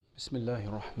بسم الله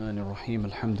الرحمن الرحيم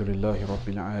الحمد لله رب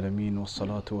العالمين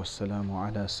والصلاة والسلام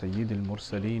على سيد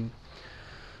المرسلين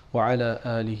وعلى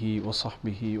آله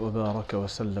وصحبه وبارك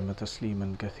وسلم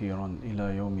تسليما كثيرا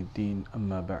إلى يوم الدين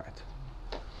أما بعد.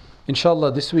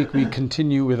 Inshallah, this week we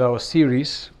continue with our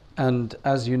series, and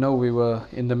as you know, we were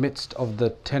in the midst of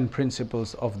the 10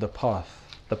 principles of the path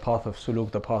of suluk,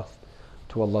 the path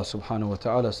to Allah subhanahu wa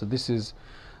ta'ala. So this is,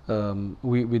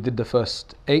 we did the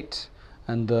first 8,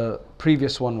 and the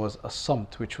previous one was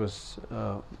as-samt, which was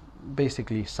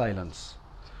basically silence.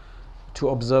 To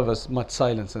observe as much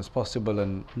silence as possible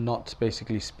and not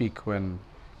basically speak when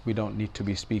we don't need to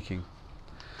be speaking.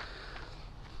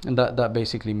 And that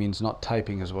basically means not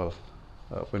typing as well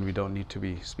when we don't need to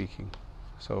be speaking.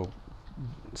 So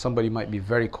somebody might be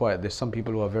very quiet. There's some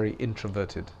people who are very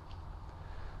introverted.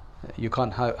 You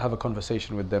can't have a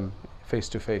conversation with them face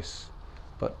to face.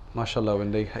 But mashallah,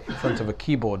 when they're in front of a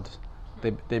keyboard,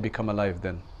 they become alive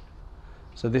then.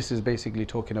 So this is basically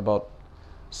talking about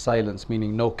silence,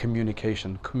 meaning no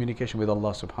communication with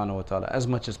Allah subhanahu wa ta'ala as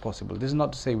much as possible. This is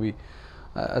not to say we,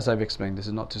 as I've explained, this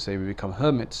is not to say we become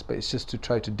hermits, but it's just to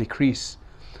try to decrease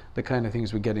the kind of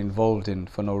things we get involved in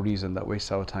for no reason that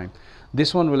wastes our time.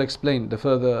 This one will explain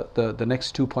the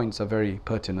next 2 points are very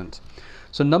pertinent.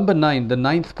 So number 9, the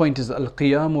 9th point is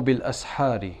al-qiyamu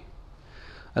bil-ashari.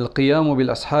 Al-qiyamu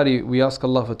bil-ashari, we ask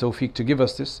Allah for tawfiq to give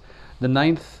us this. The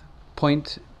 9th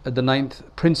point, the 9th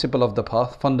principle of the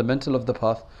path, fundamental of the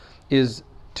path, is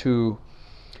to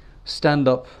stand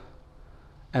up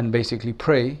and basically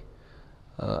pray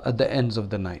at the ends of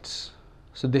the nights.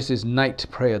 So this is night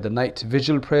prayer, the night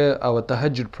vigil prayer, our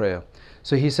tahajjud prayer.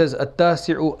 So he says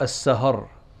at-tasi'u as-sahar,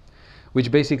 which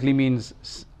basically means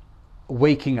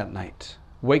waking at night,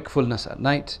 wakefulness at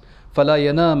night. فَلَا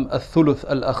يَنَامْ الثُّلُث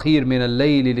الْأَخِيرِ مِنَ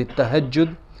اللَّيْلِ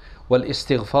لِلتَّهَجُّدِ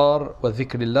وَالْإِسْتِغْفَارِ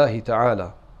وَذِكْرِ اللَّهِ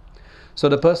تَعَالَى. So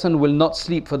the person will not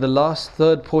sleep for the last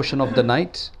third portion of the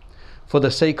night for the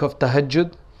sake of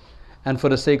tahajjud and for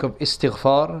the sake of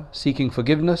istighfar, seeking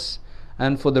forgiveness,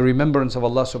 and for the remembrance of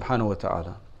Allah subhanahu wa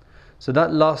ta'ala. So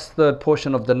that last third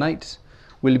portion of the night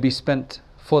will be spent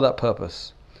for that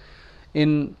purpose.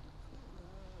 In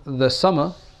the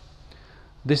summer,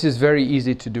 this is very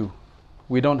easy to do.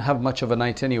 We don't have much of a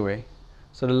night anyway,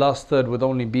 so the last third would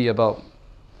only be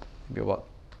maybe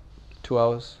 2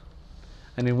 hours.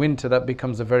 And in winter that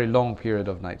becomes a very long period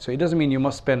of night. So it doesn't mean you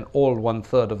must spend all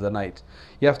 1/3 of the night.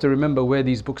 You have to remember where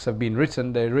these books have been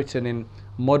written. They're written in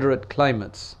moderate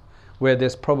climates where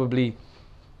there's probably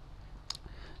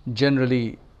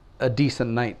generally a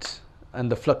decent night,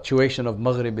 and the fluctuation of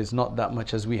Maghrib is not that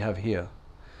much as we have here.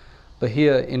 But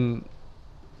here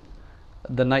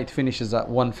the night finishes at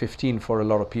 1:15 for a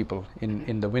lot of people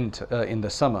in the winter, in the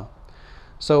summer.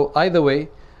 So either way,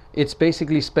 it's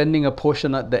basically spending a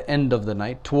portion at the end of the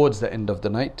night, towards the end of the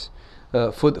night,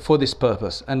 for this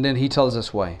purpose. And then he tells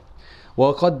us why.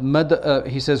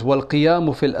 He says وَالْقِيَامُ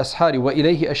فِي الْأَسْحَارِ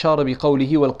وَإِلَيْهِ أَشَارَ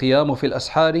بِقَوْلِهِ وَالْقِيَامُ فِي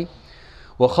الْأَسْحَارِ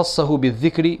وَخَصَّهُ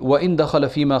بِالذِّكْرِ وَإِنْ دَخَلَ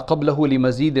فِيمَا قَبْلَهُ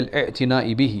لِمَزِيدِ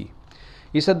الْإِعْتِنَاءِ بِهِ.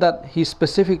 He said that he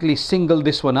specifically singled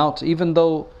this one out, even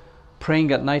though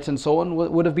praying at night and so on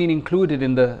would have been included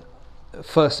in the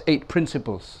first 8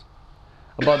 principles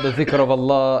about the dhikr of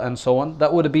Allah and so on.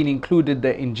 That would have been included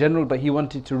there in general, but he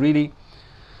wanted to really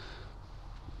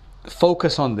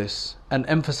focus on this and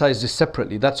emphasize this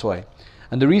separately. That's why.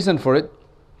 And the reason for it,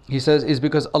 he says, is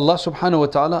because Allah subhanahu wa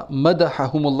ta'ala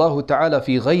madahahumullahu ta'ala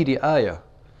fi ghayri ayah.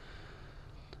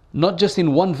 Not just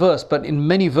in one verse, but in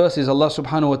many verses Allah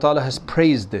subhanahu wa ta'ala has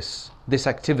praised this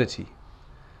activity,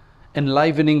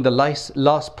 enlivening the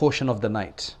last portion of the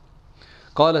night.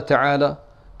 قال تعالى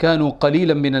كانوا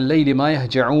قليلا من الليل ما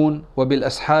يهجعون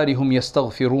وبالأسحار هم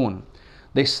يستغفرون.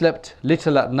 They slept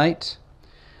little at night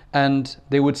and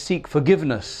they would seek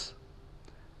forgiveness.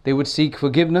 They would seek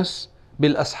forgiveness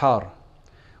bil-ashar,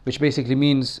 which basically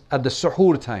means at the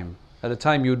suhoor time, at the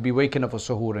time you would be waking up for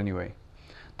suhoor anyway.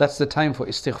 That's the time for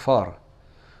istighfar.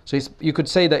 So you could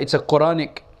say that it's a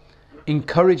Quranic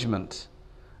encouragement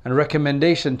and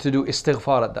recommendation to do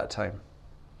istighfar at that time.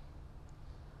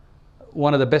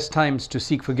 One of the best times to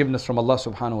seek forgiveness from Allah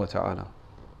subhanahu wa ta'ala.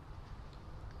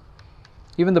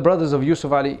 Even the brothers of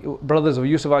Yusuf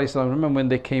alayhi salam, remember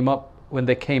when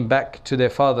they came back to their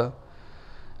father,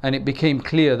 and it became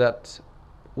clear that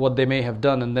what they may have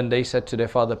done, and then they said to their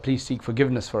father, please seek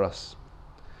forgiveness for us.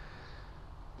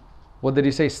 What did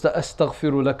he say?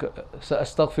 سَأَسْتَغْفِرُ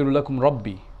لَكُمْ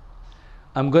رَبِّي.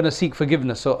 I'm going to seek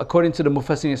forgiveness. So according to the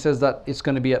Mufassir, it says that it's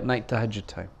going to be at night tahajjud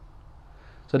time.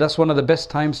 So that's one of the best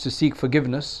times to seek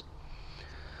forgiveness.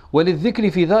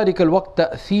 وَلِلذِّكْرِ فِي ذَلِكَ الْوَقْتِ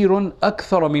تَأْثِيرٌ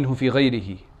أَكْثَرَ مِنْهُ فِي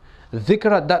غَيْرِهِ.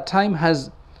 Dhikr at that time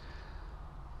has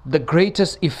the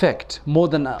greatest effect more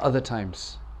than at other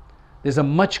times. There's a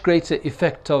much greater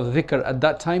effect of dhikr at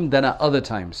that time than at other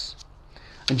times.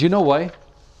 And do you know why?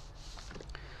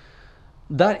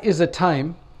 That is a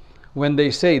time when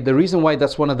they say, the reason why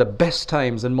that's one of the best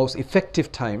times and most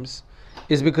effective times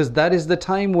is because that is the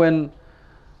time when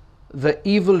the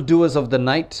evildoers of the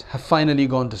night have finally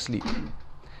gone to sleep.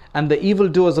 And the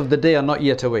evildoers of the day are not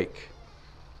yet awake.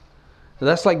 So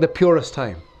that's like the purest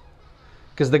time.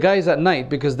 Because the guys at night,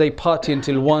 because they party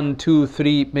until 1, 2,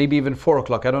 3, maybe even 4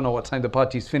 o'clock. I don't know what time the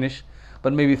parties finish,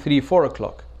 but maybe 3, 4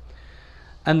 o'clock.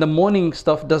 And the morning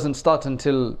stuff doesn't start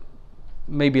until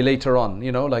maybe later on,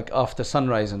 you know, like after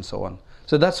sunrise and so on.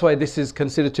 So that's why this is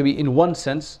considered to be, in one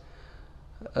sense,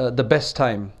 the best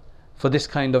time for this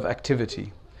kind of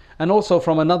activity. And also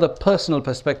from another personal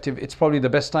perspective, it's probably the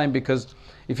best time because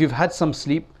if you've had some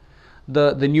sleep,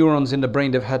 the neurons in the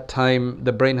brain, they've had time,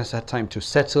 the brain has had time to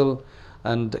settle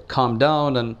and calm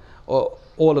down, and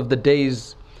all of the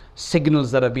day's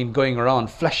signals that have been going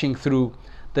around, flashing through,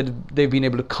 that they've been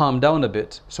able to calm down a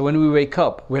bit. So when we wake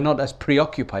up, we're not as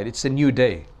preoccupied. It's a new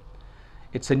day.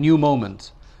 It's a new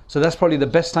moment. So that's probably the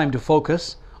best time to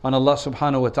focus on Allah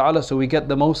subhanahu wa ta'ala. So we get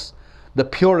the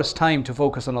purest time to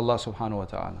focus on Allah subhanahu wa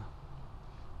ta'ala.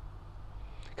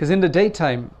 Because in the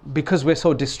daytime, because we're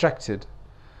so distracted,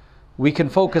 we can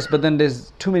focus, but then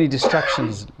there's too many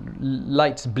distractions,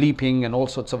 lights bleeping and all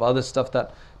sorts of other stuff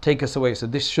that take us away. So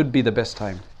this should be the best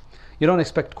time. You don't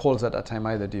expect calls at that time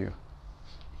either, do you?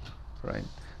 Right?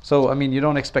 So, I mean, you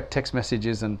don't expect text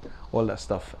messages and all that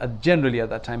stuff. Generally at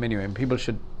that time anyway, people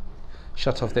should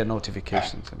shut off their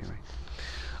notifications anyway.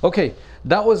 Okay,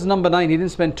 that was number 9. He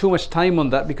didn't spend too much time on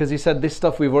that because he said this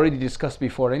stuff we've already discussed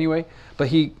before anyway. But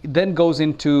he then goes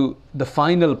into the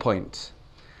final point.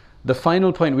 The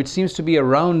final point, which seems to be a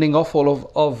rounding off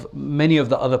of many of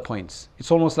the other points. It's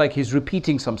almost like he's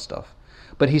repeating some stuff,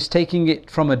 but he's taking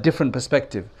it from a different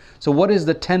perspective. So what is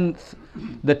the 10th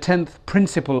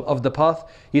principle of the path?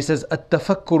 He says,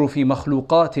 التفكر في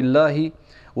مخلوقات الله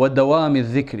ودوام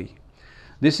الذكر.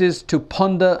 This is to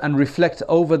ponder and reflect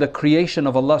over the creation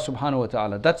of Allah subhanahu wa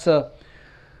ta'ala. That's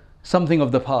something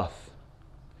of the path.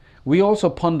 We also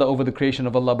ponder over the creation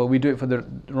of Allah, but we do it for the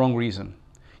wrong reason.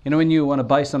 You know, when you want to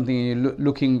buy something and you're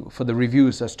looking for the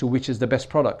reviews as to which is the best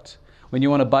product. When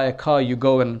you want to buy a car, you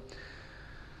go and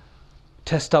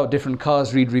test out different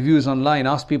cars, read reviews online,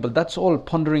 ask people. That's all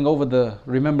pondering over the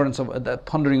remembrance of that,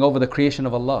 pondering over the creation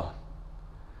of Allah.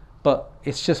 But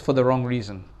it's just for the wrong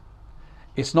reason.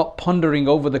 It's not pondering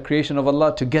over the creation of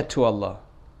Allah to get to Allah.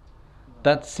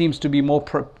 That seems to be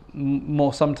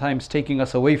more sometimes taking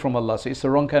us away from Allah. So it's the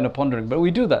wrong kind of pondering. But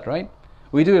we do that, right?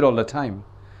 We do it all the time.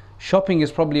 Shopping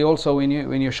is probably also,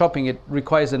 when you're shopping, it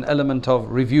requires an element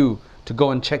of review, to go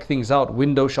and check things out,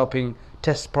 window shopping,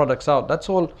 test products out. That's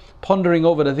all pondering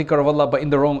over the dhikr of Allah, but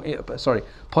in the wrong,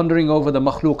 pondering over the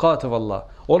makhluqat of Allah.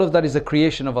 All of that is a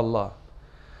creation of Allah.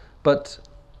 But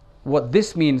what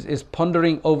this means is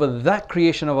pondering over that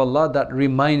creation of Allah that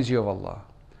reminds you of Allah,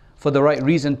 for the right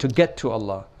reason to get to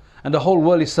Allah. And the whole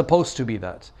world is supposed to be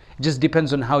that. It just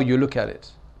depends on how you look at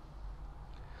it.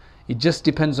 It just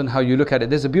depends on how you look at it.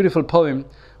 There's a beautiful poem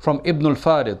from Ibn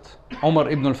al-Farid, Umar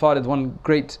ibn al-Farid, one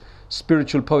great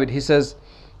spiritual poet. He says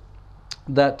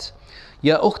that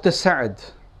يا أخت سعد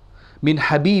من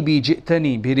حبيبي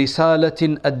جئتني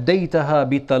برسالة أديتها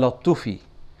بتلطفي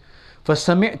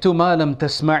فسمعت ما لم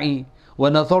تسمعي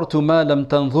ونظرت ما لم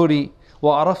تنظري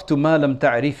وعرفت ما لم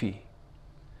تعرفي.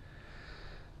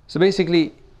 So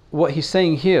basically what he's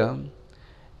saying here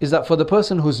is that for the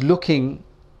person who's looking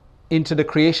into the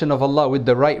creation of Allah with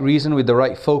the right reason, with the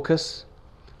right focus,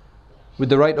 with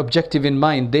the right objective in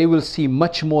mind, they will see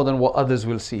much more than what others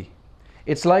will see.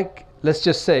 It's like, let's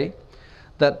just say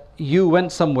that you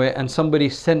went somewhere and somebody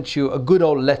sent you a good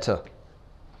old letter,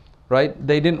 right?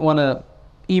 They didn't want to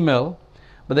email,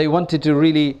 but they wanted to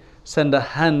really send a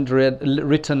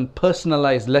handwritten,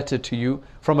 personalized letter to you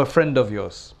from a friend of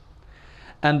yours.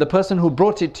 And the person who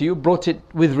brought it to you brought it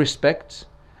with respect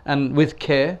and with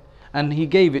care, and he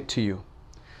gave it to you.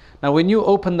 Now when you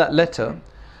open that letter,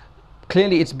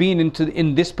 clearly it's been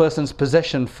in this person's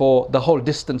possession for the whole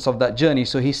distance of that journey.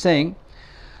 So he's saying,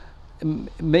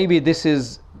 maybe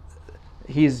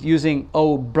he's using,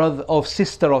 oh brother, oh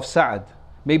sister of Sa'ad.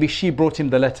 Maybe she brought him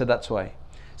the letter, that's why.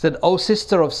 He said, oh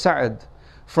sister of Sa'ad,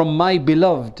 from my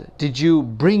beloved did you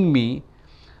bring me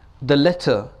the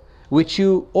letter which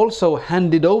you also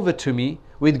handed over to me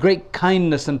with great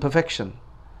kindness and perfection.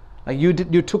 Like you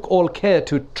took all care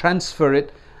to transfer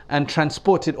it and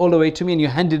transport it all the way to me, and you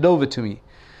handed it over to me.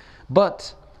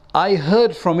 But I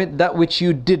heard from it that which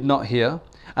you did not hear,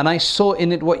 and I saw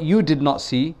in it what you did not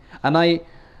see, and I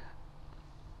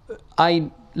I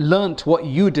learnt what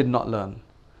you did not learn.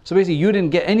 So basically you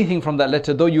didn't get anything from that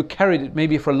letter, though you carried it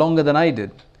maybe for longer than I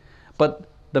did. But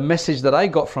the message that I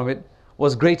got from it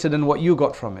was greater than what you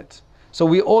got from it. So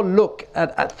we all look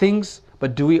at things,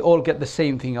 but do we all get the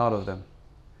same thing out of them?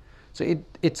 So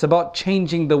it's about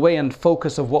changing the way and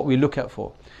focus of what we look at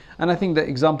for. And I think the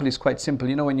example is quite simple.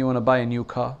 You know, when you want to buy a new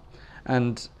car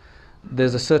and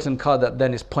there's a certain car that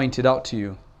then is pointed out to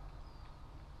you,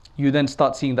 you then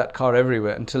start seeing that car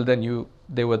everywhere. Until then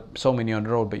there were so many on the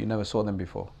road, but you never saw them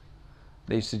before.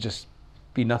 They used to just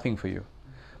be nothing for you.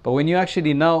 But when you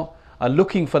actually now are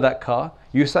looking for that car,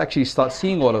 you actually start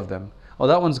seeing all of them. Oh,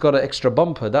 that one's got an extra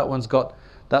bumper. That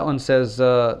one says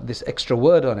this extra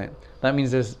word on it. That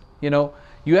means there's,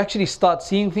 you actually start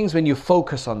seeing things when you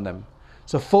focus on them.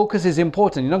 So focus is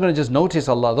important. You're not going to just notice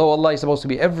Allah, though Allah is supposed to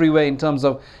be everywhere in terms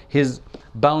of His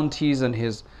bounties and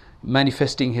His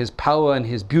manifesting His power and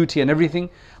His beauty and everything.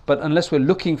 But unless we're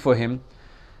looking for Him,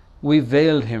 we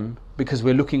veil Him because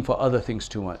we're looking for other things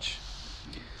too much.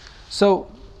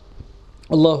 So,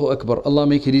 Allahu Akbar, Allah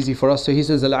make it easy for us. So He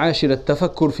says, Al-ashir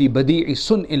at-tafakkur fi badi'i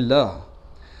sun'illah.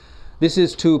 This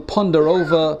is to ponder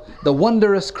over the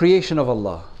wondrous creation of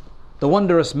Allah, the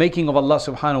wondrous making of Allah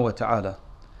subhanahu wa ta'ala.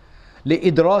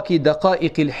 لِإِدْرَاكِ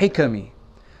دَقَائِقِ الْحِكَمِ.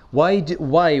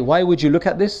 Why would you look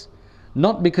at this?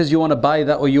 Not because you want to buy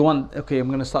that, or you want, okay, I'm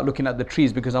going to start looking at the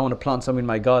trees because I want to plant some in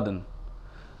my garden.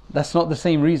 That's not the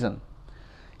same reason.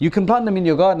 You can plant them in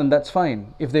your garden, that's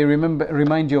fine, if they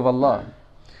remind you of Allah.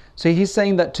 So He's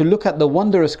saying that to look at the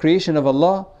wondrous creation of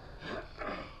Allah,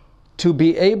 to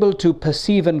be able to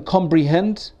perceive and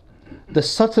comprehend the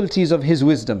subtleties of His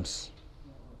wisdoms.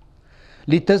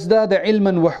 لِتَزْدَادَ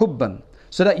عِلْمًا وَحُبًّا.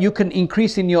 So that you can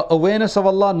increase in your awareness of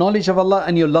Allah, knowledge of Allah,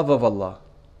 and your love of Allah.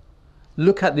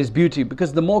 Look at this beauty,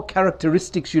 because the more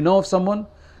characteristics you know of someone,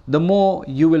 the more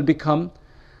you will become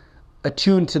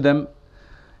attuned to them.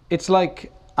 It's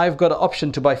like I've got an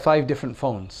option to buy 5 different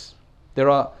phones.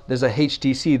 There's a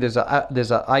HTC, there's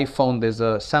a iPhone, there's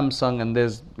a Samsung, and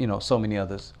there's so many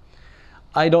others.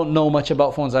 I don't know much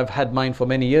about phones. I've had mine for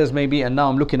many years maybe, and now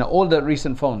I'm looking at all the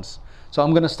recent phones. So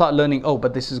I'm going to start learning, oh,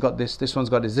 but this has got this one's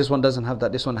got this one doesn't have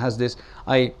that, this one has this.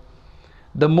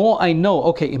 The more I know,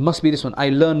 okay, it must be this one, I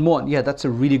learn more. Yeah, that's a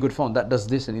really good phone, that does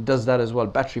this and it does that as well,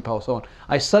 battery power, so on.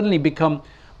 I suddenly become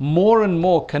more and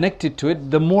more connected to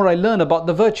it, the more I learn about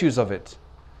the virtues of it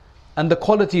and the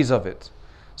qualities of it.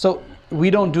 So we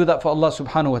don't do that for Allah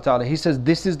subhanahu wa ta'ala. He says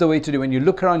this is the way to do it. When you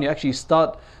look around, you actually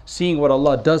start seeing what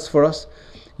Allah does for us.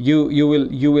 You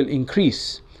will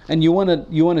increase. And you want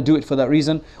to do it for that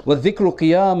reason. وَالذِّكْرُ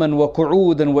قِيَامًا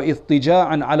وَقُعُودًا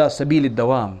وَإِضْطِجَاعًا عَلَى سَبِيلِ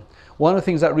الدَّوَامِ. One of the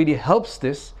things that really helps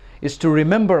this is to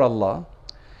remember Allah.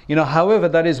 However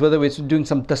that is, whether we're doing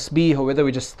some tasbih or whether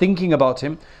we're just thinking about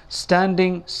Him,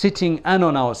 standing, sitting, and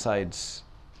on our sides.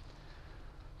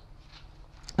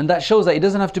 And that shows that it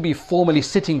doesn't have to be formally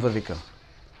sitting for dhikr.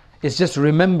 It's just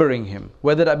remembering Him,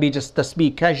 whether that be just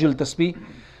tasbih, casual tasbih,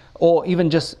 or even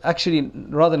just actually,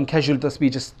 rather than casual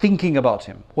tasbih, just thinking about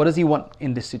Him. What does He want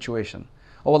in this situation?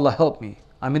 Oh Allah, help me.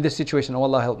 I'm in this situation. Oh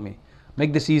Allah, help me.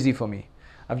 Make this easy for me.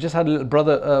 I've just had a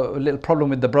little problem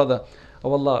with the brother.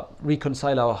 Oh Allah,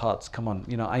 reconcile our hearts. Come on,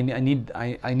 I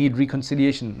need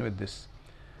reconciliation with this.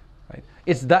 Right?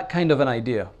 It's that kind of an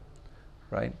idea,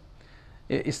 right?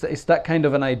 It's that kind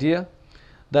of an idea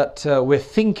that we're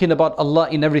thinking about Allah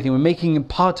in everything. We're making Him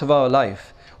part of our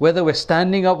life, whether we're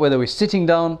standing up, whether we're sitting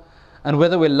down, and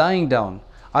whether we're lying down.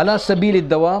 Ala sabili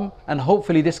dawam, and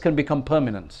hopefully this can become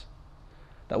permanent.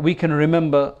 That we can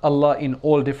remember Allah in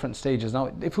all different stages.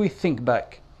 Now, if we think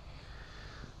back,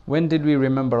 when did we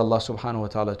remember Allah subhanahu wa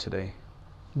ta'ala today?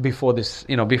 Before this,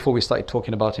 before we started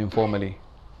talking about Him formally.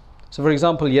 So for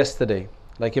example, yesterday,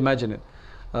 like imagine it,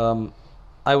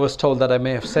 I was told that I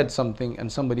may have said something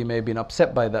and somebody may have been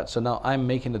upset by that. So now I'm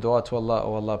making the dua to Allah,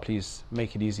 oh Allah, please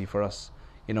make it easy for us.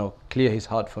 Clear his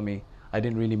heart for me. I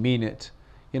didn't really mean it.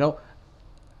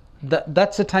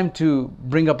 That's a time to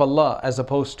bring up Allah, as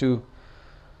opposed to,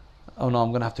 oh no, I'm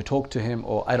going to have to talk to him,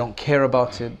 or I don't care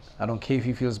about it. I don't care if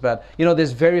he feels bad.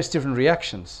 There's various different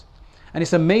reactions. And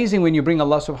it's amazing when you bring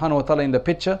Allah subhanahu wa ta'ala in the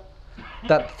picture,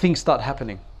 that things start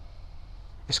happening.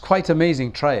 It's quite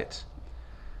amazing. Try it.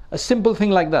 A simple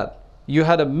thing like that. You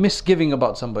had a misgiving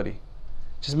about somebody.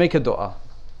 Just make a dua.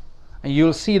 And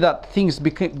you'll see that things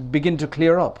begin to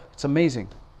clear up. It's amazing.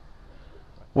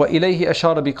 وَإِلَيْهِ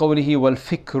أَشَارَ بِقَوْلِهِ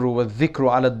وَالْفِكْرُ وَالذِّكْرُ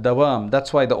عَلَى الدَّوَامِ.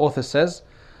 That's why the author says,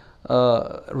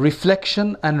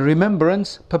 reflection and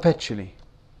remembrance perpetually.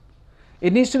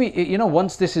 It needs to be,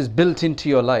 once this is built into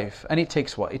your life, and it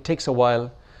takes what? It takes a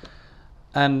while,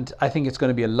 and I think it's going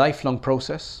to be a lifelong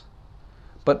process.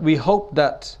 But we hope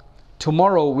that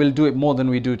tomorrow we'll do it more than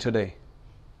we do today.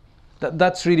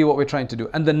 That's really what we're trying to do.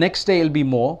 And the next day it'll be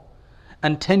more,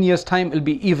 and 10 years time it'll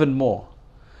be even more.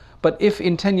 But if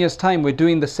in 10 years time we're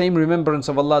doing the same remembrance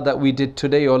of Allah that we did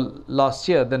today or last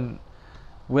year, then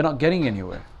we're not getting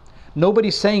anywhere.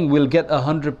 Nobody's saying we'll get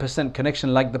 100%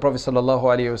 connection like the Prophet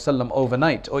ﷺ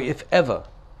overnight, or if ever.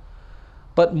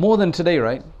 But more than today,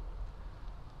 right?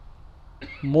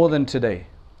 More than today,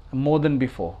 more than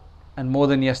before, and more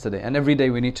than yesterday. And every day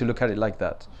we need to look at it like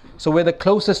that. So we're the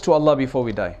closest to Allah before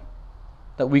we die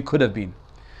that we could have been.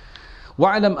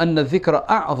 وَعْلَمْ أَنَّ الذِّكْرَ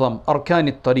أَعْظَمْ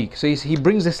أَرْكَانِ الطَّرِيقِ. So he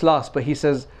brings this last, but he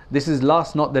says this is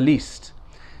last, not the least.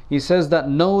 He says that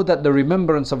know that the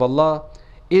remembrance of Allah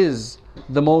is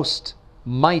the most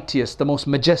mightiest, the most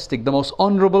majestic, the most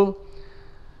honorable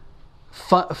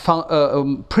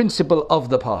principle of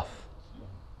the path.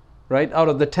 Right? Out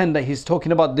of the 10 that he's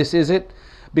talking about, this is it.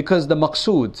 Because the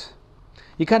maqsood,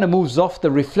 he kind of moves off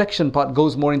the reflection part,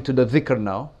 goes more into the dhikr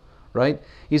now. Right?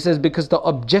 He says because the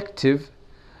objective,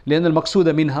 لأن المقصود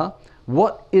منها,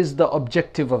 what is the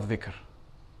objective of dhikr?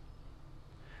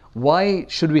 Why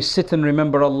should we sit and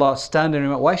remember Allah, stand and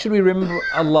remember? Why should we remember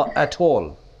Allah at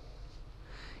all?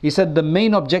 He said the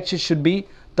main objective should be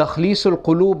تخليص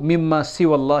القلوب مما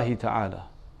سوى الله تعالى.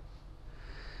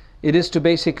 It is to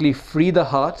basically free the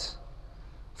heart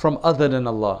from other than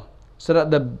Allah. So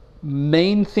that the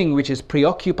main thing which is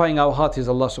preoccupying our heart is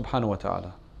Allah subhanahu wa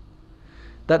ta'ala.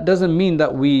 That doesn't mean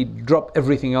that we drop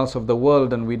everything else of the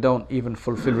world and we don't even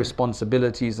fulfill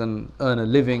responsibilities and earn a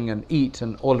living and eat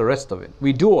and all the rest of it.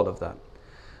 We do all of that.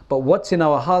 But what's in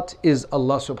our heart is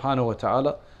Allah subhanahu wa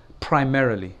ta'ala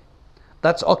primarily.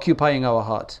 That's occupying our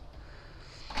heart.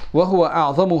 وَهُوَ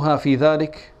أَعْظَمُهَا فِي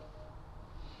ذَلِكَ.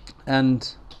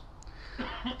 And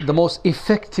the most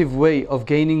effective way of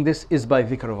gaining this is by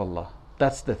dhikr of Allah.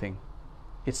 That's the thing.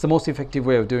 It's the most effective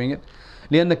way of doing it.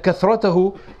 لأن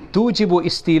كثرته توجب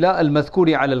استيلاء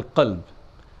المذكور على القلب.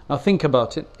 Now think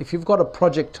about it. If you've got a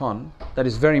project on that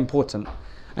is very important,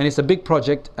 and it's a big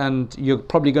project, and you're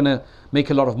probably going to make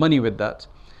a lot of money with that,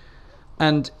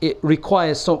 and it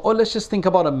requires let's just think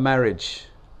about a marriage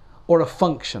or a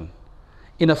function.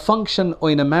 In a function or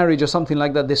in a marriage or something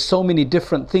like that, there's so many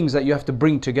different things that you have to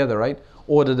bring together, right?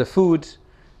 Order the food,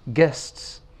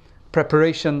 guests,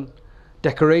 preparation,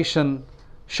 decoration,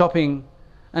 shopping,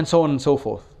 and so on and so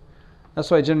forth. That's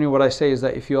why generally what I say is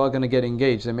that if you are going to get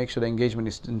engaged, then make sure the engagement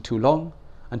isn't too long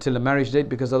until the marriage date,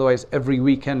 because otherwise every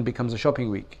weekend becomes a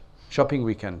shopping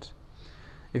weekend.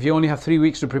 If you only have 3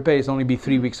 weeks to prepare, it's only be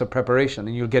 3 weeks of preparation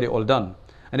and you'll get it all done.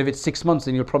 And if it's 6 months,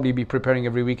 then you'll probably be preparing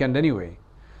every weekend anyway.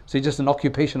 So it's just an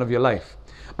occupation of your life.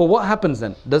 But what happens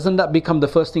then? Doesn't that become the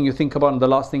first thing you think about and the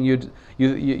last thing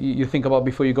you think about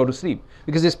before you go to sleep?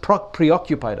 Because it's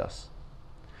preoccupied us.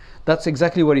 That's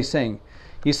exactly what he's saying.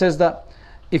 He says that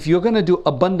if you're going to do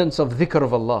abundance of dhikr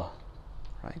of Allah,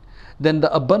 right, then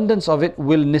the abundance of it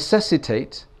will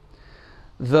necessitate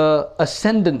the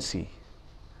ascendancy,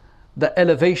 the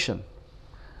elevation,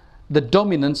 the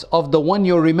dominance of the one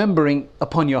you're remembering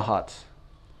upon your heart.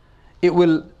 It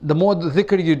will, the more the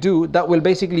dhikr you do, that will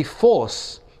basically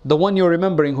force the one you're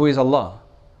remembering, who is Allah,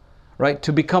 right,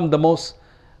 to become the most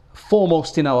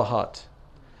foremost in our heart.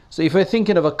 So if we're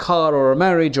thinking of a car or a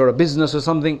marriage or a business or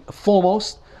something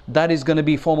foremost, that is going to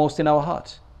be foremost in our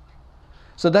heart.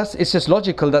 So it's just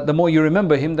logical that the more you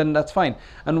remember Him, then that's fine.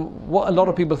 And what a lot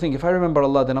of people think, if I remember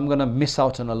Allah, then I'm going to miss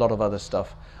out on a lot of other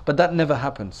stuff. But that never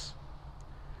happens.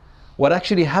 What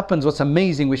actually happens, what's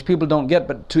amazing, which people don't get,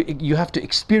 but you have to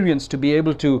experience to be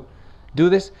able to do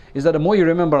this, is that the more you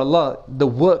remember Allah, the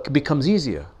work becomes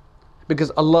easier. Because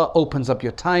Allah opens up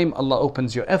your time, Allah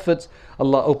opens your efforts,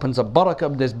 Allah opens up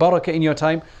barakah, there's barakah in your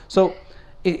time. So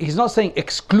He's not saying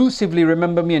exclusively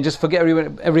remember me and just forget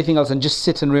everything else and just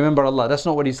sit and remember Allah. That's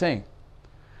not what He's saying.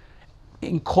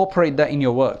 Incorporate that in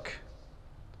your work.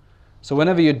 So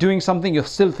whenever you're doing something, you're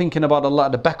still thinking about Allah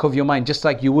at the back of your mind, just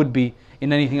like you would be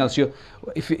in anything else.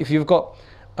 If you've got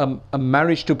a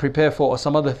marriage to prepare for, or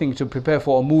some other thing to prepare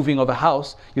for, or moving of a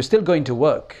house, you're still going to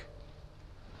work.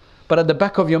 But at the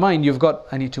back of your mind, you've got,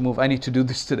 I need to move, I need to do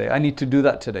this today, I need to do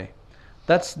that today.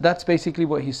 That's basically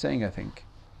what he's saying, I think.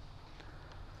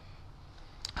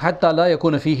 حتى لا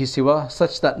يكون فيه سواه,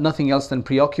 such that nothing else then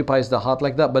preoccupies the heart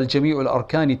like that. بل جميع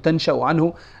الأركان تنشأ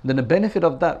عنه. Then the benefit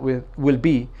of that will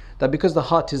be that because the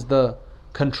heart is the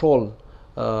controlling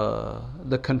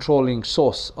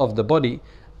source of the body,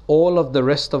 all of the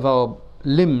rest of our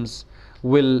limbs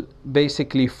will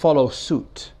basically follow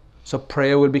suit. So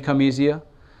prayer will become easier,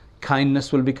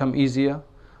 kindness will become easier,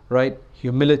 right?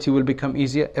 Humility will become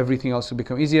easier, everything else will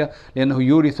become easier. لأنه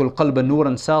يورث القلب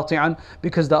نورا ساطعا.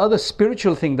 Because the other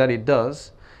spiritual thing that it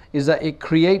does is that it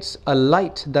creates a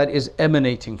light that is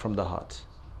emanating from the heart.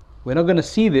 We're not going to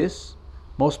see this.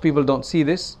 Most people don't see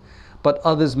this, but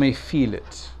others may feel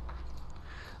it.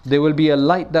 There will be a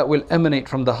light that will emanate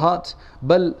from the heart.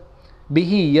 بل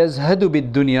به يزهد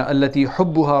بالدنيا التي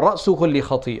حبها رأس كل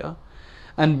خطيئة.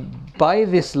 And by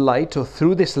this light, or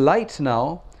through this light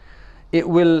now, it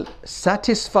will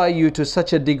satisfy you to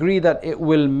such a degree that it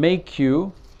will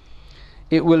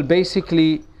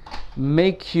basically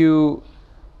make you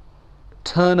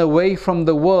turn away from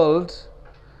the world,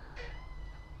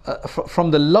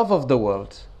 from the love of the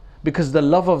world, because the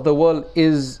love of the world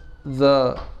is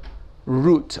the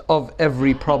root of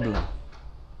every problem.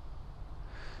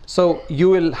 So you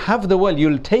will have the world,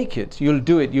 you'll take it, you'll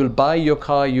do it, you'll buy your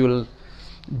car, you'll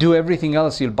do everything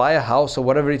else, you'll buy a house or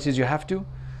whatever it is you have to,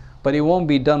 but it won't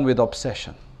be done with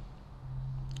obsession,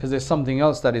 because there's something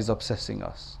else that is obsessing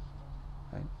us.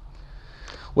 Right?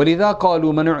 وَلِذَا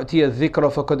قَالُوا مَنْ أُعْتِيَ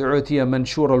الذِّكْرَ فَقَدْ أُعْتِيَ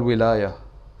مَنْشُورَ الْوِلَايَةِ.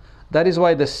 That is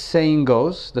why the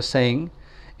saying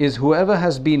is, whoever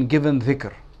has been given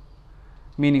dhikr,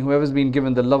 meaning whoever's been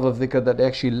given the love of dhikr, that they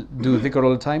actually do dhikr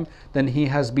all the time, then he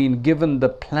has been given the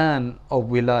plan of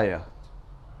wilaya.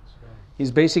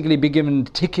 He's basically been given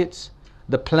tickets,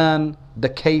 the plan, the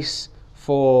case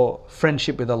for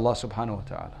friendship with Allah subhanahu wa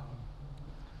ta'ala.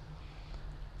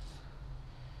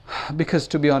 Because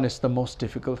to be honest, the most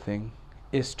difficult thing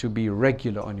is to be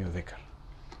regular on your dhikr.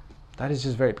 That is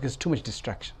just because too much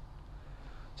distraction.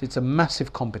 So it's a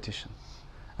massive competition.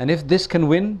 And if this can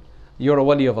win, you're a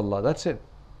wali of Allah. That's it.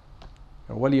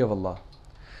 You're a wali of Allah.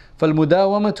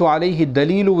 فَالْمُدَاوَمَةُ عَلَيْهِ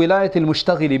الدَّلِيلُ وِلَايَةِ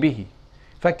الْمُشْتَغِلِ بِهِ. In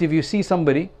fact, if you see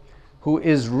somebody who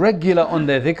is regular on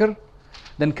their dhikr,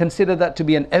 then consider that to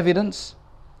be an evidence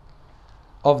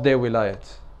of their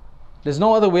wilayat. There's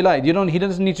no other wilayat. He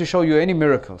doesn't need to show you any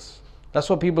miracles. That's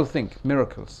what people think,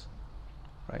 miracles.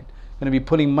 Right? You're going to be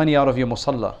pulling money out of your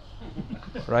musalla.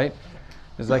 Right?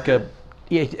 There's like a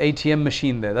ATM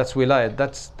machine there. That's wilayat.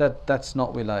 That's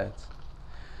not wilayat.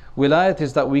 Wilayat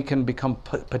is that we can become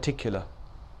particular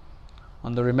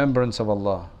on the remembrance of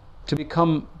Allah. To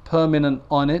become permanent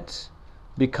on it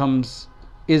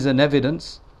is an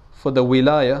evidence for the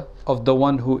wilaya of the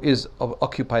one who is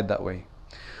occupied that way.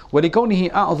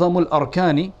 ولكونه أعظم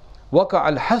الأركان وقع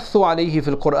الحث عليه في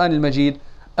القرآن المجيد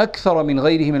أكثر من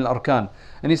غيره من الأركان.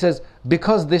 And he says,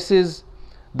 because this is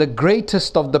the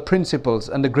greatest of the principles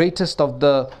and the greatest of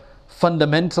the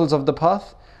fundamentals of the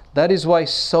path, that is why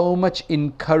so much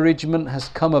encouragement has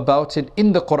come about it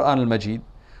in the Quran al-Majid,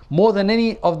 more than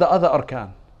any of the other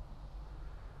arkan.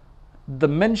 The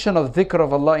mention of dhikr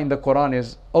of Allah in the Quran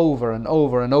is over and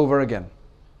over and over again.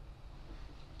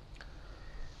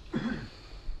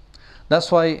 That's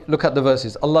why, look at the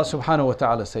verses. Allah subhanahu wa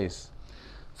ta'ala says,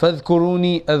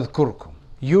 فَاذْكُرُونِي أَذْكُرْكُمْ.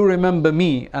 You remember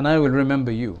me and I will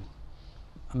remember you.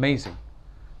 Amazing.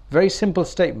 Very simple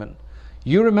statement.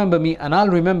 You remember me and I'll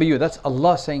remember you. That's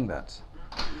Allah saying that.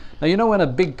 Now when a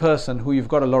big person who you've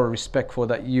got a lot of respect for,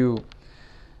 that you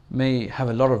may have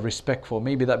a lot of respect for,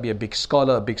 maybe that be a big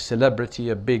scholar, a big celebrity,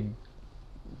 a big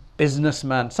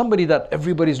businessman, somebody that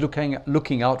everybody's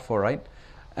looking out for, right?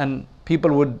 And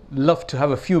people would love to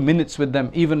have a few minutes with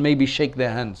them, even maybe shake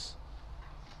their hands,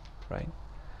 right?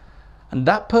 And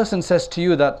that person says to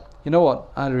you that, you know what,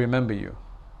 I'll remember you.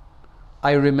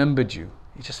 I remembered you.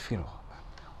 You just feel, oh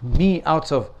man, me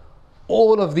out of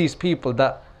all of these people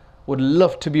that would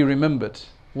love to be remembered,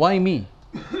 why me?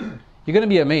 You're going to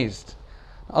be amazed.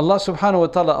 Allah subhanahu wa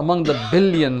ta'ala, among the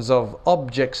billions of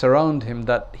objects around him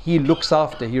that he looks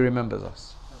after, he remembers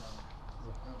us.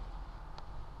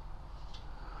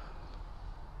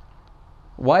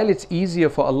 While it's easier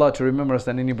for Allah to remember us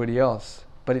than anybody else,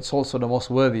 but it's also the most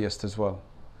worthiest as well.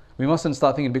 We mustn't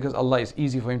start thinking because Allah is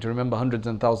easy for him to remember hundreds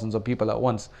and thousands of people at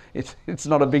once. It's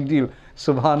not a big deal.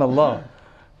 Subhanallah.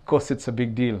 Of course it's a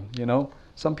big deal,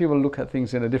 Some people look at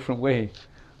things in a different way.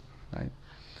 Right?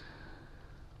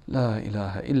 La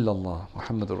ilaha illallah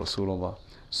Muhammadur Rasulullah.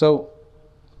 So,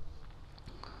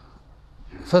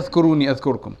 فَاذْكُرُونِي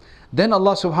أَذْكُرْكُمْ. Then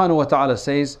Allah subhanahu wa ta'ala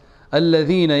says,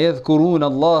 الذين يذكرون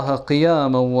الله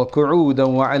قياما وقعودا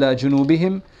وعلى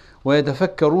جنوبهم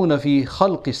ويتفكرون في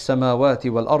خلق السماوات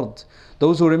والأرض.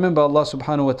 Those who remember Allah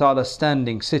subhanahu wa ta'ala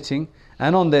standing, sitting,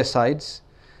 and on their sides,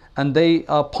 and they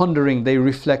are pondering, they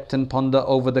reflect and ponder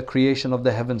over the creation of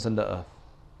the heavens and the earth.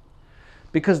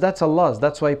 Because that's Allah's,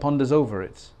 that's why He ponders over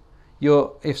it.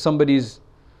 If somebody's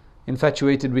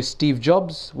infatuated with Steve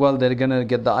Jobs, well, they're going to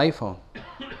get the iPhone.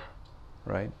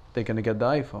 Right? They're going to get the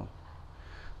iPhone.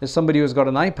 There's somebody who's got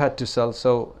an iPad to sell,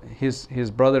 so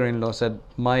his brother-in-law said,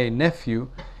 my nephew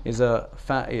is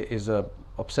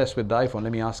obsessed with the iPhone,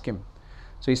 let me ask him.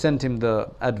 So he sent him the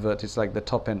advert. It's like the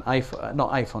top end iPhone,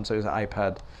 not iPhone, so it's an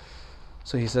iPad.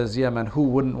 So he says, yeah man, who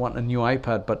wouldn't want a new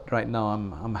iPad? But right now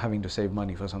I'm having to save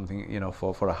money for something,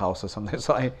 for a house or something.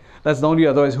 So that's the only,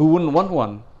 otherwise who wouldn't want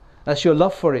one? That's your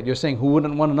love for it. You're saying who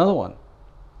wouldn't want another one?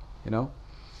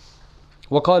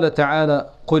 وقال تعالى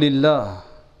قل الله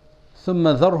ثم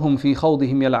ذرهم في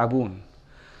خوضهم يلعبون.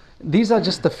 These are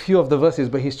just a few of the verses,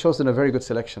 but he's chosen a very good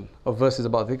selection of verses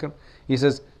about dhikr. He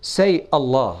says, say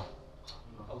Allah.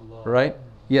 Right?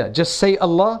 Yeah, just say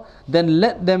Allah, then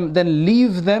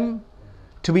leave them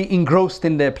to be engrossed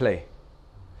in their play.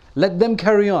 Let them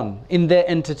carry on in their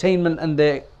entertainment and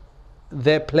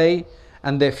their play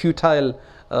and their futile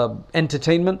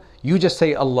entertainment. You just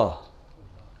say Allah.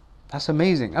 That's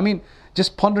amazing. I mean,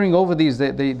 just pondering over these,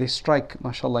 they strike,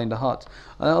 mashallah, in the heart.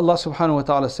 Allah subhanahu wa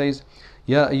ta'ala says,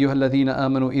 يا أيها الذين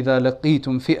آمنوا إذا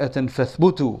لقيتم فئة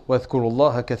فاثبتوا واذكروا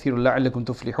الله كثيرا لعلكم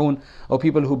تفلحون. O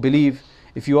people who believe,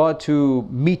 if you are to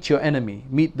meet your enemy,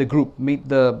 meet the group, meet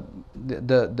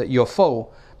your foe,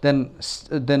 then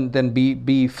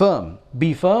be firm.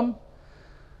 Be firm,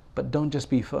 but don't just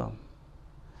be firm.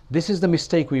 This is the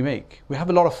mistake we make. We have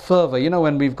a lot of fervor.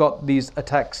 When we've got these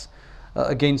attacks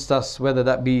against us, whether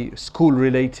that be school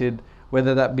related,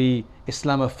 whether that be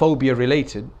Islamophobia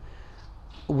related,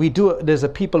 there's a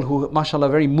people who, mashallah,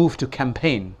 very moved to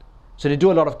campaign. So they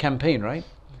do a lot of campaign, right?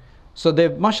 So they,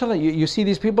 mashallah, you see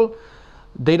these people,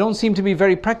 they don't seem to be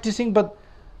very practicing, but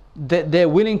they're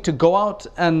willing to go out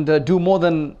and do more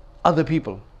than other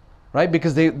people, right?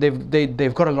 Because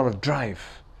they've got a lot of drive.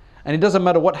 And it doesn't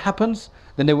matter what happens,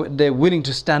 then they're willing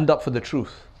to stand up for the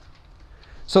truth.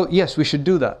 So yes, we should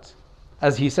do that.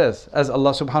 As he says, as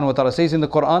Allah subhanahu wa ta'ala says in the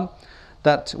Quran,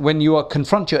 that when you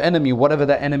confront your enemy, whatever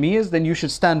that enemy is, then you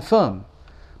should stand firm.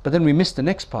 But then we miss the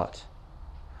next part.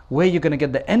 Where you're going to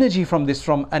get the energy from this,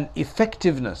 from an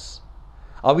effectiveness.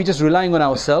 Are we just relying on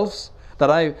ourselves? That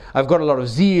I've got a lot of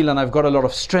zeal and I've got a lot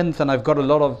of strength and I've got a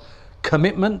lot of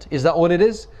commitment? Is that all it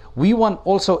is? We want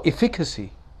also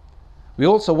efficacy. We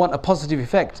also want a positive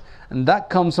effect. And that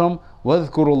comes from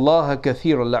وَاذْكُرُوا اللَّهَ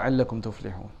كَثِيرًا لَعَلَّكُمْ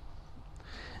تُفْلِحُونَ.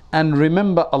 And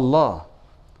remember Allah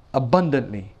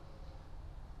abundantly,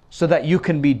 so that you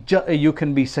can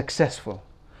be successful.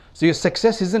 So your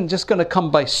success isn't just going to come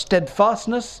by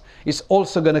steadfastness, it's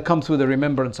also going to come through the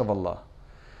remembrance of Allah.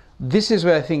 This is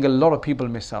where I think a lot of people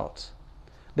miss out.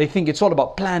 They think it's all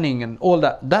about planning and all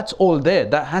that. That's all there.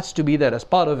 That has to be there. That's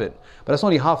part of it. But that's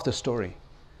only half the story.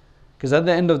 Because at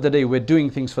the end of the day, we're doing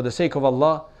things for the sake of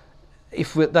Allah,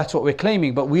 that's what we're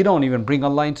claiming, but we don't even bring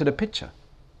Allah into the picture.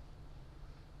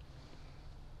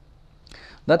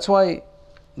 That's why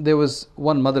there was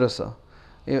one madrasa.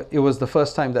 It was the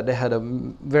first time that they had a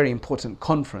very important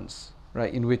conference,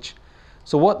 right? In which,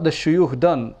 so what the shuyukh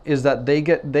done is that they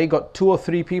got 2 or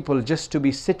 3 people just to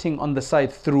be sitting on the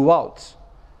side throughout,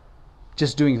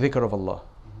 just doing dhikr of Allah.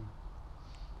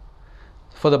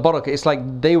 For the barakah, it's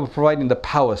like they were providing the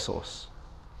power source.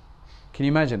 Can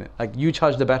you imagine it? Like you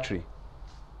charge the battery.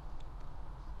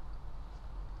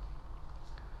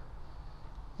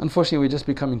 Unfortunately, we're just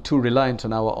becoming too reliant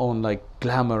on our own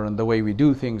glamour and the way we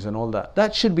do things and all that.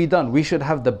 That should be done. We should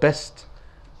have the best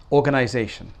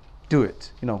organization. Do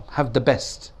it. Have the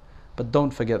best. But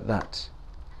don't forget that.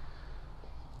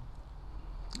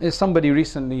 There's somebody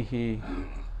recently, he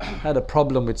had a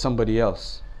problem with somebody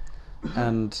else.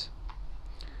 And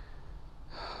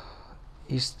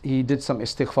he did some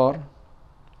istighfar.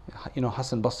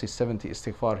 Hassan Basri's 70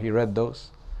 istighfar, he read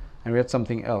those. And read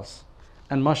something else.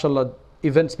 And mashallah,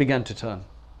 events began to turn.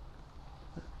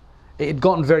 It had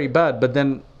gotten very bad, but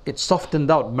then it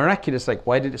softened out. Miraculous,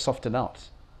 why did it soften out?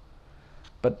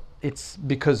 But it's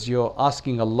because you're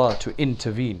asking Allah to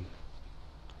intervene.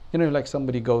 Like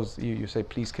somebody goes, you say,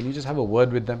 please, can you just have a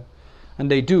word with them? And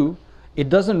they do. It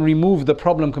doesn't remove the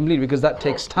problem completely, because that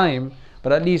takes time,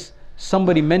 but at least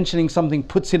somebody mentioning something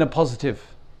puts in a positive.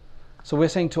 So we're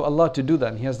saying to Allah to do that,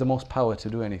 and He has the most power to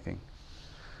do anything.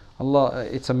 Allah,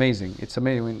 it's amazing. It's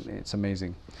amazing. It's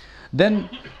amazing. Then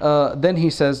he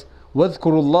says, وَاذْكُرُوا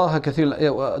اللَّهَ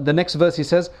كَثِيرًا. The next verse he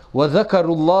says, وَذَكَرُوا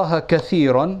اللَّهَ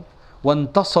كَثِيرًا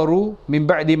وَانْتَصَرُوا مِنْ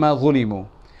بَعْدِ مَا ظُلِمُوا.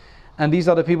 And these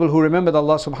are the people who remembered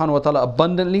Allah subhanahu wa ta'ala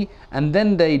abundantly, and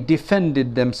then they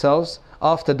defended themselves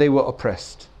after they were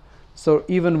oppressed. So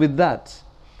even with that,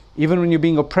 even when you're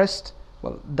being oppressed,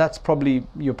 well,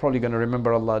 you're probably going to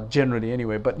remember Allah generally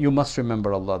anyway, but you must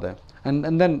remember Allah there.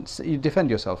 And then you defend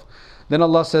yourself. Then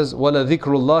Allah says, وَلَذِكْرُ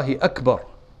اللَّهِ أَكْبَرُ.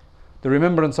 The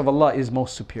remembrance of Allah is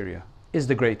most superior, is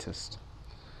the greatest.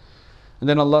 And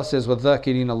then Allah says,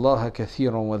 وَالذَّاكِرِينَ اللَّهَ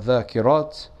كَثِيرًا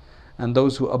وَالذَّاكِرَاتِ. And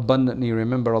those who abundantly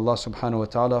remember Allah subhanahu wa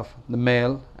ta'ala, the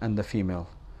male and the female.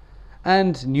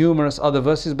 and numerous other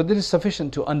verses, but this is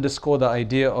sufficient to underscore the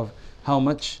idea of how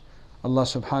much Allah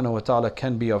subhanahu wa ta'ala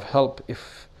can be of help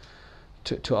if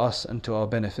to us and to our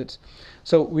benefit.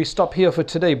 So we stop here for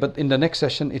today, but in the next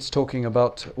session it's talking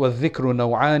about وَالذِّكْرُ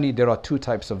نَوْعَانِ. There are two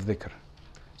types of dhikr.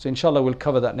 So inshallah we'll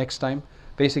cover that next time.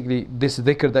 Basically this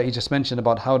dhikr that he just mentioned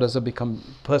about how does a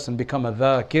person become a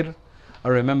dhakir,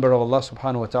 a remember of Allah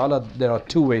subhanahu wa ta'ala, there are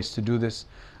two ways to do this,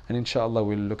 and inshallah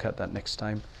we'll look at that next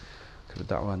time.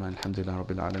 دعوانا الحمد لله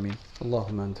رب العالمين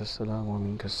اللهم أنت السلام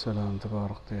ومنك السلام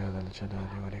تباركت يا ذا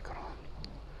الجلال والإكرام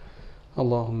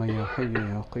اللهم يا حي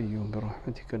يا قيوم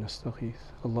برحمتك نستغيث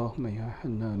اللهم يا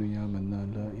حنان يا منان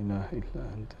لا إله إلا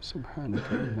أنت سبحانك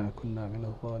إنا كنا من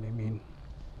الظالمين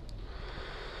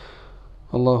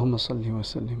اللهم صل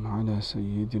وسلم على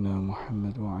سيدنا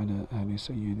محمد وعلى آل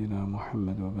سيدنا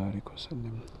محمد وبارك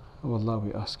وسلم. Oh Allah,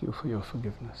 we ask you for your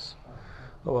forgiveness.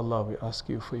 Oh Allah, we ask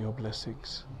you for your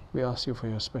blessings. We ask you for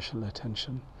your special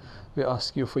attention. We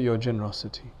ask you for your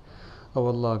generosity. Oh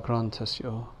Allah, grant us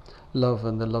your love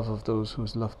and the love of those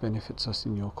whose love benefits us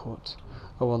in your court.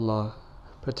 Oh Allah,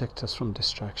 protect us from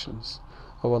distractions.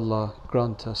 Oh Allah,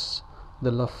 grant us the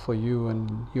love for you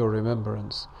and your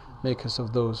remembrance. Make us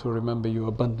of those who remember you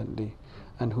abundantly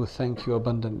and who thank you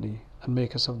abundantly, and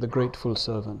make us of the grateful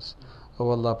servants. Oh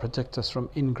Allah, protect us from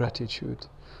ingratitude.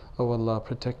 Oh Allah,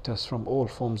 protect us from all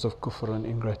forms of kufr and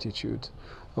ingratitude.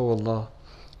 Oh Allah,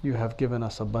 you have given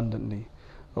us abundantly.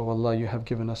 Oh Allah, you have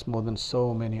given us more than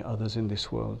so many others in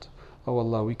this world. Oh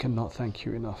Allah, we cannot thank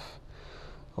you enough.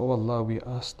 Oh Allah, we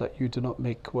ask that you do not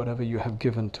make whatever you have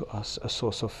given to us a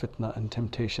source of fitna and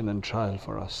temptation and trial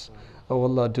for us. Oh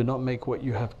Allah, do not make what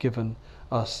you have given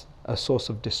us a source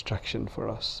of distraction for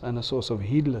us and a source of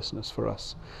heedlessness for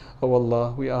us. Oh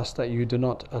Allah, we ask that you do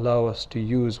not allow us to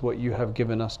use what you have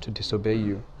given us to disobey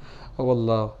you. Oh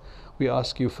Allah, we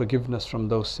ask you forgiveness from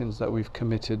those sins that we've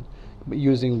committed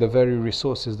using the very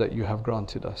resources that you have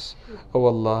granted us. Oh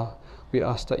Allah, we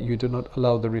ask that you do not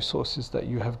allow the resources that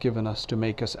you have given us to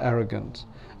make us arrogant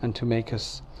and to make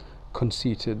us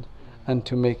conceited and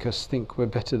to make us think we're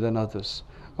better than others.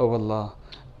 Oh Allah,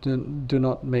 do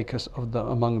not make us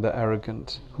among the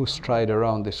arrogant who stride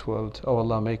around this world. Oh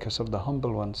Allah, make us of the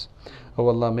humble ones. Oh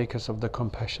Allah, make us of the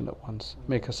compassionate ones.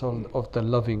 Make us of the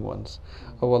loving ones.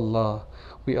 Oh Allah,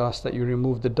 we ask that you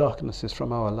remove the darknesses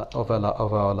from our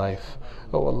life.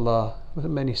 Oh Allah,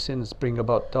 many sins bring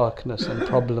about darkness and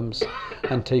problems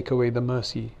and take away the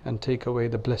mercy and take away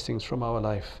the blessings from our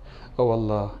life. Oh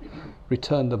Allah,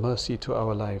 return the mercy to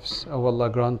our lives. Oh Allah,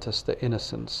 grant us the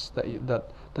innocence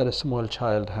that a small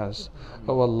child has.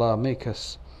 Oh Allah, make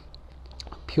us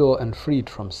pure and freed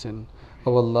from sin.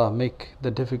 Oh Allah, make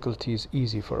the difficulties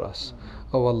easy for us.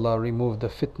 Oh Allah, remove the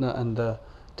fitna and the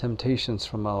temptations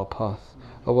from our path.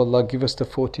 Oh Allah, give us the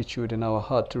fortitude in our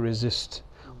heart to resist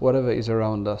whatever is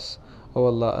around us. Oh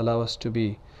Allah, allow us to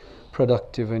be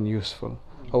productive and useful.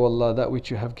 Oh Allah, that which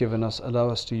you have given us, allow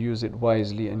us to use it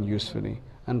wisely and usefully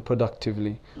and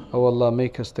productively. Oh Allah,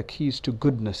 make us the keys to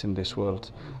goodness in this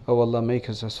world. Oh Allah, make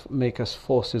us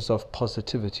forces of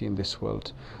positivity in this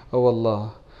world. Oh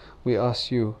Allah, we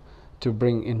ask you to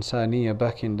bring insaniya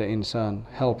back in the insan.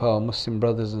 Help our Muslim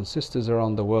brothers and sisters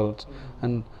around the world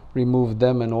and remove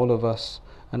them and all of us,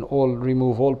 and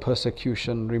remove all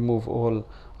persecution, remove all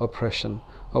oppression.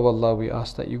 Oh Allah, we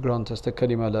ask that you grant us the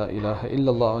kalima la ilaha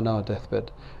illallah on our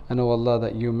deathbed. And oh Allah,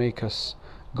 that you make us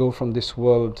go from this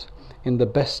world in the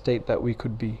best state that we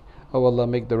could be. Oh Allah,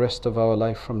 make the rest of our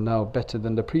life from now better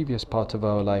than the previous part of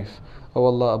our life. Oh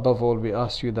Allah, above all, we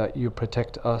ask you that you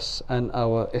protect us and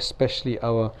especially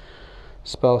our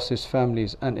spouses,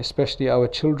 families, and especially our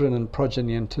children and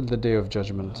progeny until the day of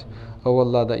judgment. Oh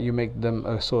Allah, that you make them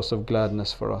a source of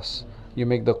gladness for us. You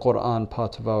make the Quran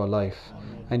part of our life,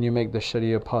 and you make the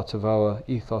Sharia part of our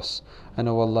ethos. And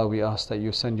oh Allah, we ask that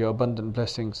you send your abundant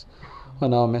blessings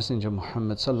on our Messenger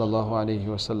Muhammad sallallahu alaihi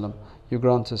wasallam. You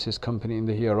grant us his company in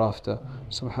the hereafter.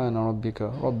 Subhana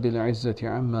rabbika rabbil izzati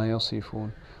amma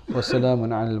yasifun wa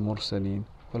salamun ala al-mursaleen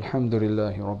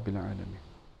walhamdulillahi rabbil alamin.